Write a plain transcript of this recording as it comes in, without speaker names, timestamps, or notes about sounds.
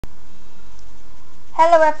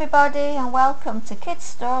Hello everybody and welcome to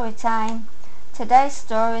Kids Storytime. Today's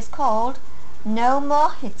story is called No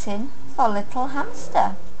More Hitting for Little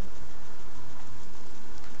Hamster.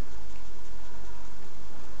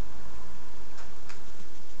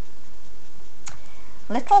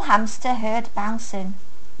 Little Hamster heard bouncing.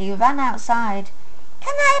 He ran outside.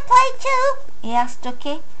 "Can I play too?" he asked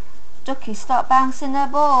Ducky. Ducky stopped bouncing her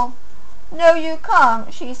ball. "No, you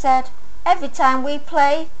can't," she said. "Every time we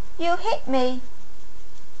play, you hit me."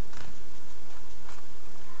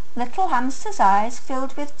 Little Hamster's eyes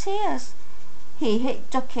filled with tears. He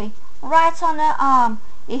hit Ducky right on her arm.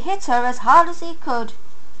 He hit her as hard as he could.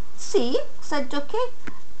 "See," said Ducky,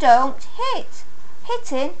 "don't hit.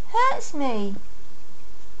 Hitting hurts me."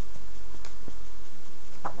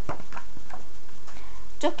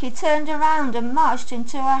 Ducky turned around and marched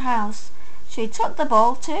into her house. She took the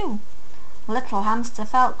ball too. Little Hamster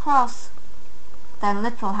felt cross. Then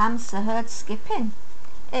Little Hamster heard skipping.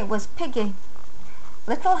 It was Piggy.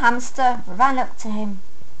 Little Hamster ran up to him.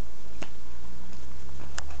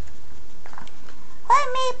 "Let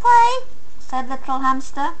me play," said Little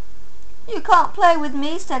Hamster. "You can't play with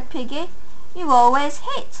me," said Piggy. "You always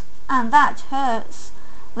hit, and that hurts."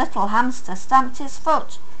 Little Hamster stamped his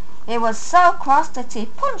foot. He was so cross that he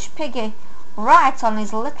punched Piggy right on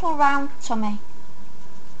his little round tummy.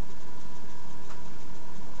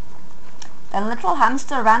 Then Little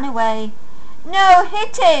Hamster ran away. "No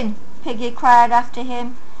hitting!" Piggy cried after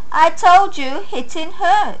him. "I told you hitting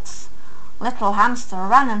hurts." Little Hamster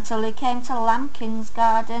ran until he came to Lambkin's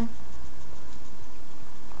garden.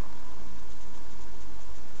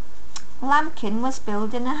 Lambkin was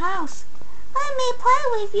building a house. "Let me play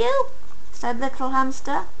with you," said Little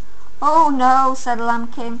Hamster. "Oh no," said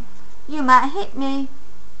Lambkin. "You might hit me.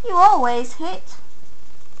 You always hit."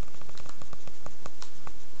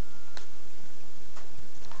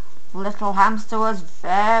 Little Hamster was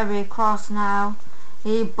very cross now.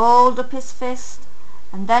 He balled up his fist,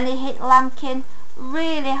 and then he hit Lambkin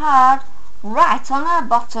really hard right on her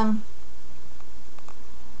bottom.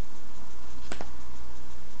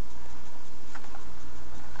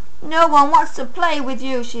 "No one wants to play with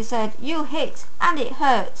you," she said. "You hit and it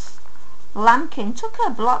hurts." Lambkin took her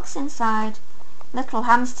blocks inside. Little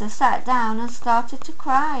Hamster sat down and started to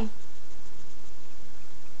cry.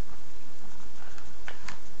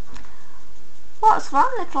 "What's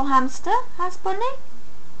wrong, Little Hamster?" asked Bunny.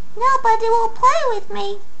 "Nobody will play with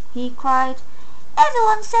me," he cried.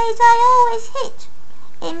 "Everyone says I always hit.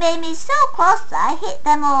 It made me so cross that I hit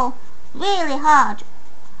them all really hard."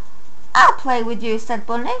 "I'll play with you," said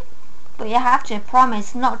Bunny, "but you have to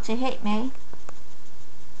promise not to hit me."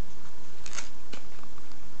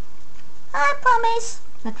 "I promise,"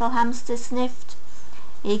 Little Hamster sniffed.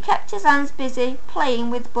 He kept his hands busy playing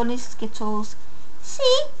with Bunny's skittles.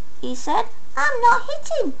 "See," he said, "I'm not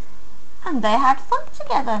hitting." And they had fun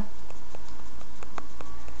together.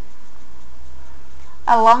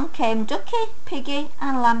 Along came Ducky, Piggy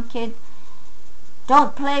and Lambkin.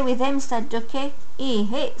 "Don't play with him," said Ducky. "He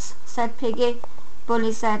hits," said Piggy.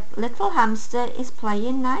 Bunny said, "Little Hamster is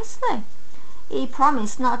playing nicely. He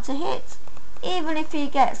promised not to hit, even if he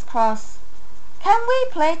gets cross." "Can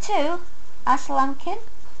we play too?" asked Lambkin.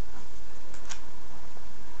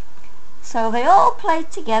 So they all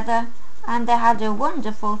played together, and they had a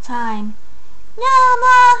wonderful time. "No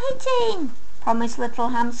more hitting," promised Little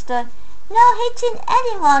Hamster. "No hitting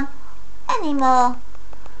anyone anymore."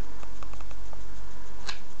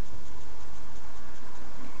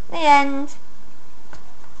 The end.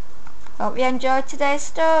 Hope you enjoyed today's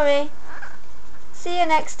story. See you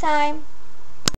next time.